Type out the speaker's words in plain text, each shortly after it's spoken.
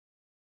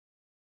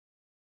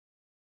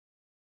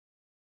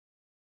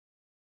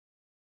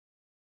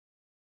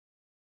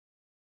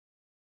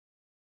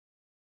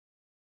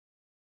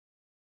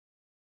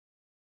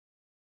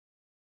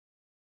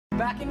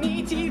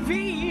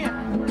BalconyTV.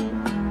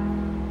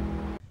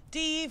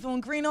 Dave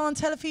on Green on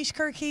Telefish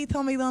Kirky,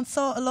 Tommy on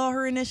Saw a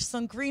Lahar Inish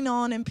on Green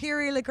on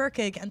Imperial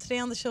Gurkig. And today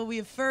on the show we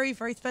have very,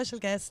 very special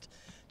guest,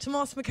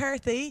 Tomás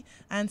McCarthy,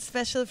 and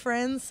special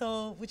friends.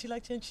 So would you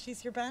like to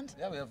introduce your band?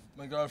 Yeah, we have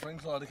my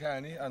girlfriend Claudia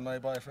Carney and my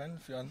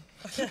boyfriend Fionn.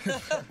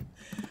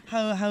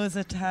 How is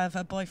it to have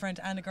a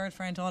boyfriend and a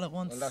girlfriend all at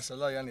once? Well, that's a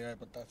lie anyway,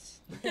 but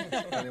that's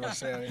pretty much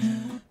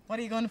saying. What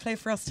are you going to play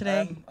for us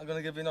today? I'm going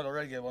to give you another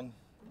reggae one.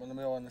 One of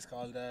my own is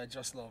called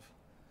Just Love.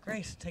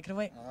 Great, take it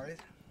away. Alright.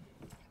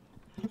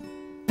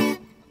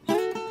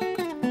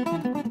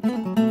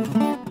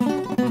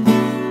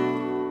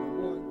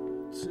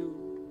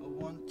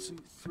 One, two,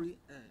 three.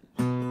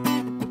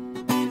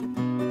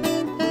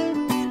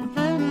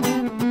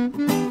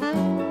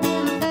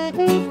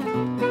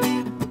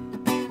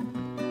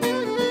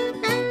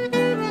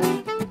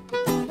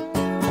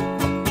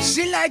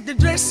 She like the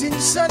dress in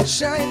the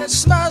sunshine, a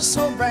smile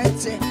so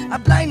bright. I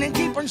blind and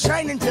keep on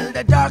shining till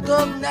the dark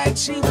of night.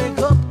 She wake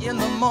up in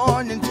the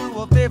morning to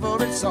her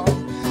favorite song.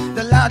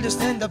 The loudest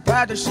and the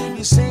proudest, she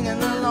be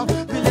singing along.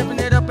 Be living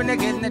it up and they're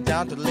getting it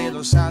down to the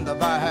little sound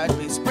of our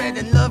heartbeat.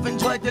 Spreading love and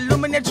joy,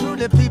 illuminate through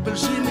the people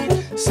she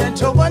meet. Sent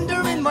her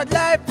wondering what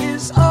life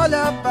is all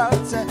about.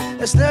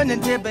 It's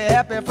learning to be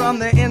happy from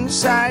the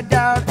inside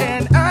out.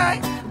 And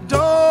I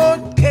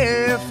don't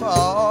care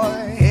for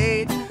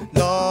hate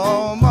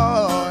no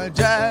more.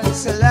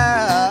 Just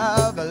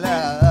love,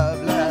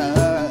 love,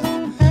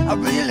 love. I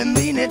really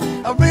mean it,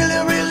 I really,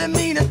 really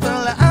mean it.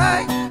 Well,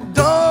 I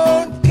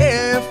don't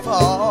care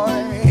for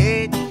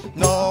hate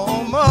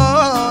no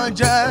more.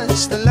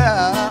 Just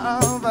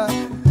love.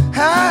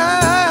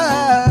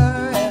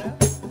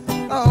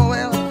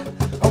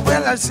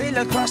 Well, I'd sail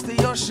across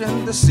the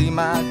ocean to see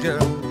my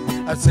girl.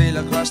 I'd sail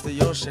across the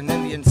ocean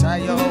and the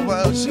entire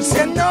world. She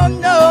said, no,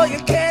 no, you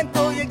can't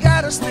go, you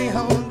gotta stay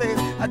home, babe.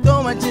 I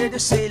don't want you to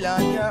sail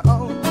on your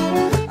own.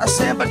 I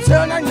said, but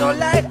turn on your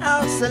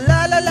lighthouse,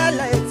 la la la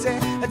la.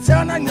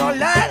 Turn on your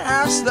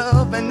lighthouse,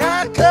 love, and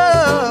I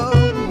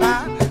come.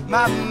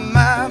 My,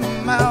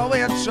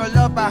 with your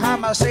love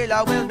behind my sail,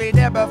 I will be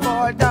there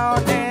before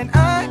dawn. And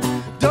I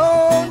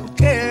don't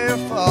care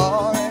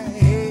for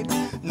hate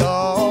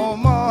no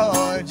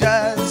more.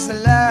 Just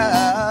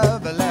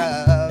love,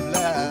 love,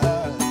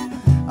 love.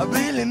 I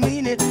really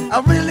mean it, I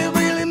really,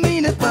 really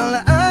mean it.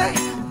 Well, I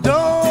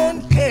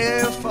don't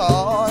care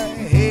for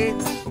hate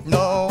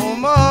no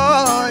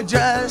more.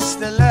 Just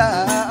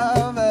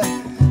love.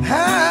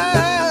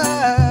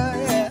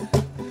 Yeah.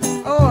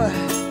 Oh,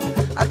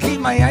 I keep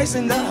my eyes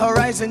in the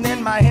horizon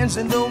and my hands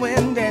in the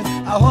wind. And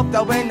I hope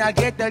that when I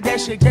get there,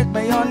 she take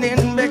me on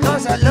in.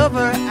 Because I love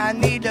her, I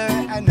need her,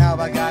 and now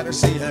I gotta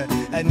see her.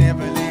 And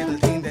every little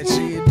thing that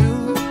she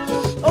do.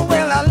 Oh,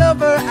 well, I love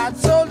her, I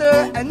told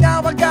her, and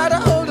now I gotta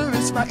hold her.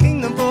 It's my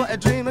kingdom for a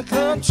dream to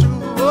come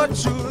true, oh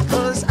true.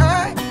 Cause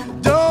I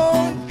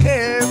don't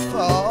care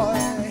for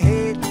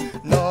hate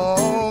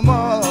no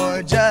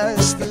more.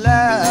 Just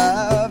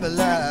love,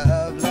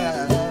 love,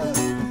 love.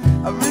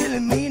 I really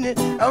mean it,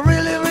 I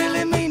really,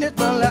 really mean it.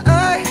 Well,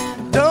 I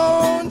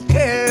don't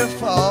care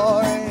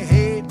for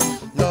hate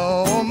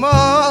no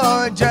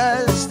more.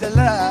 Just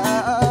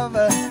love.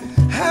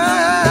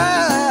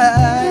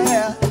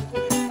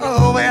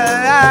 Oh,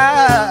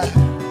 well,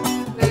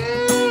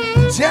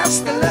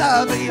 just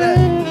love, baby.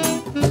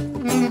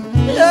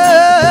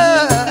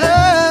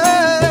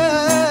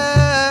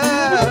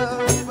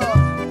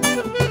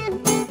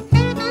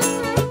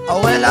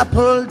 Oh, well, I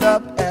pulled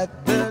up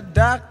at the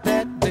dock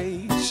that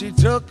day. She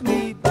took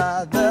me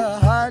by the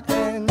heart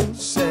and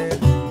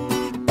said,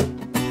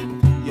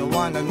 you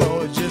wanna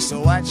know just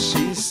what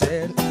she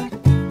said?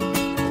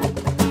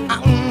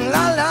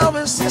 La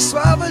was just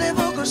suave,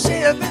 vocal,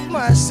 she a bit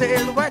more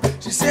said what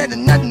she said,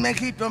 and nothing may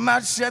keep your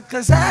mouth shut.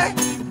 Cause I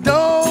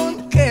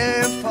don't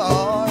care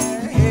for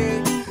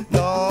hate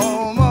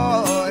no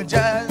more.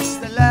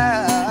 Just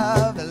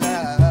love,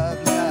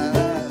 love,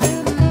 love.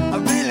 I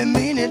really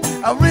mean it,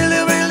 I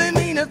really, really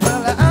mean it.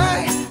 Well,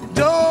 I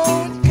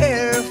don't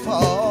care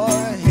for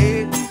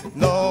hate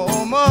no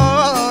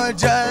more.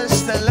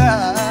 Just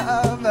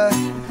love.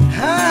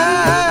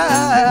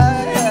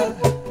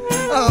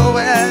 Oh,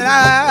 well,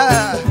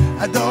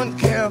 I don't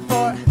care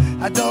for,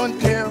 I don't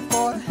care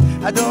for,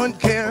 I don't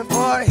care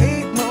for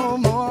hate no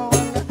more.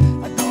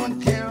 I don't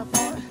care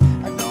for,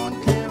 I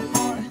don't care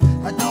for,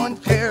 I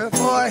don't care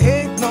for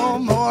hate no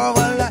more.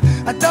 Well,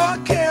 I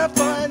don't care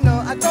for,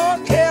 no, I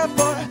don't care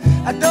for,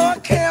 I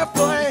don't care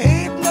for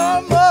hate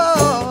no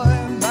more.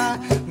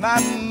 My,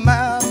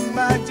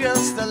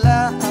 just a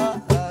love,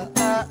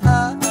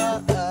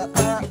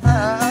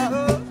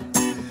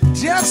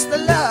 just a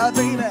love,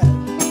 baby.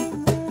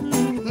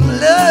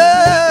 Love.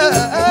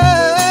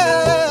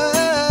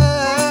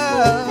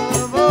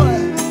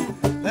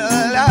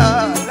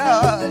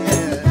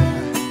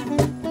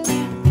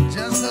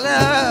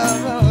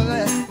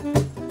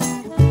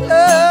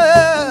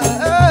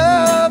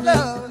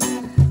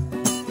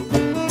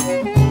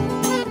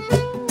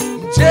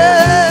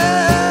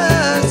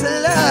 Just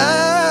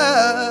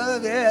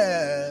love,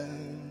 yeah.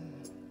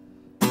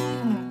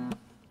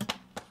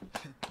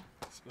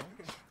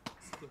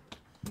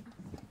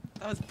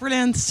 That was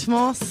brilliant,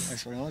 Tomás.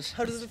 Thanks very much.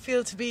 How does it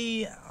feel to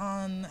be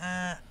on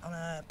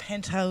a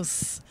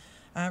penthouse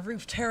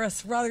roof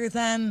terrace rather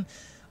than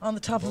on the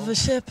top of a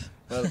ship?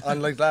 Well,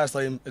 unlike last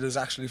time, it is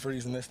actually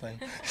freezing this time.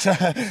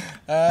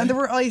 And there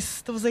was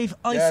ice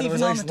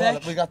even on the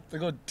deck. We got the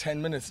good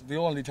 10 minutes, the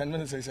only 10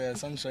 minutes, I say, of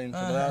sunshine for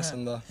the last.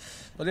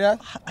 But yeah.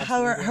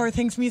 How are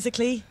things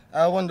musically?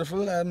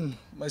 Wonderful.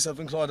 Myself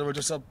and Claudia were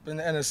just up in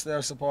Ennis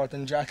there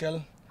supporting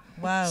Jackal.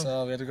 Wow.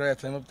 So we had a great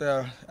time up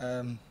there.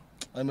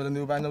 I'm with a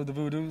new band now, the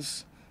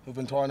Voodoos, who've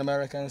been touring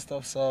America and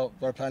stuff, so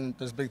we're planning,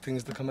 there's big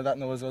things to come of that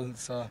now as well.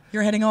 So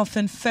you're heading off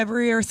in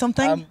February or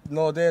something?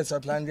 No dates are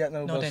planned yet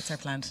now. No dates are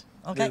planned.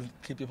 Okay. We'll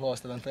keep you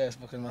posted on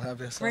Facebook and what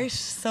have you. So. Great.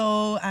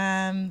 So,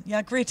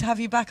 yeah, great to have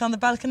you back on the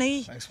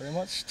balcony. Thanks very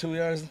much. 2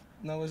 years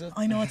now, is it?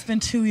 I know it's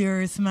been 2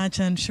 years,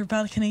 imagine. Sure,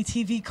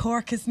 BalconyTV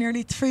Cork is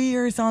nearly 3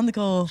 years on the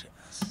go.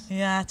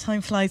 Yeah,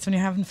 time flies when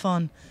you're having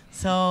fun.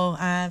 So,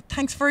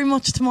 thanks very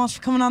much, Tomás,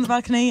 for coming on the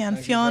balcony, and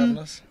Fionn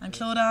and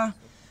Clodagh.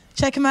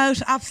 Check him out,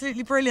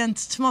 absolutely brilliant.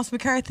 Tomás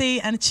McCarthy,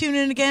 and tune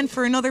in again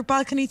for another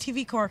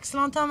BalconyTV Cork.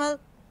 Slán Tamil.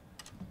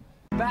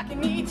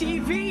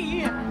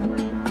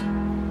 BalconyTV.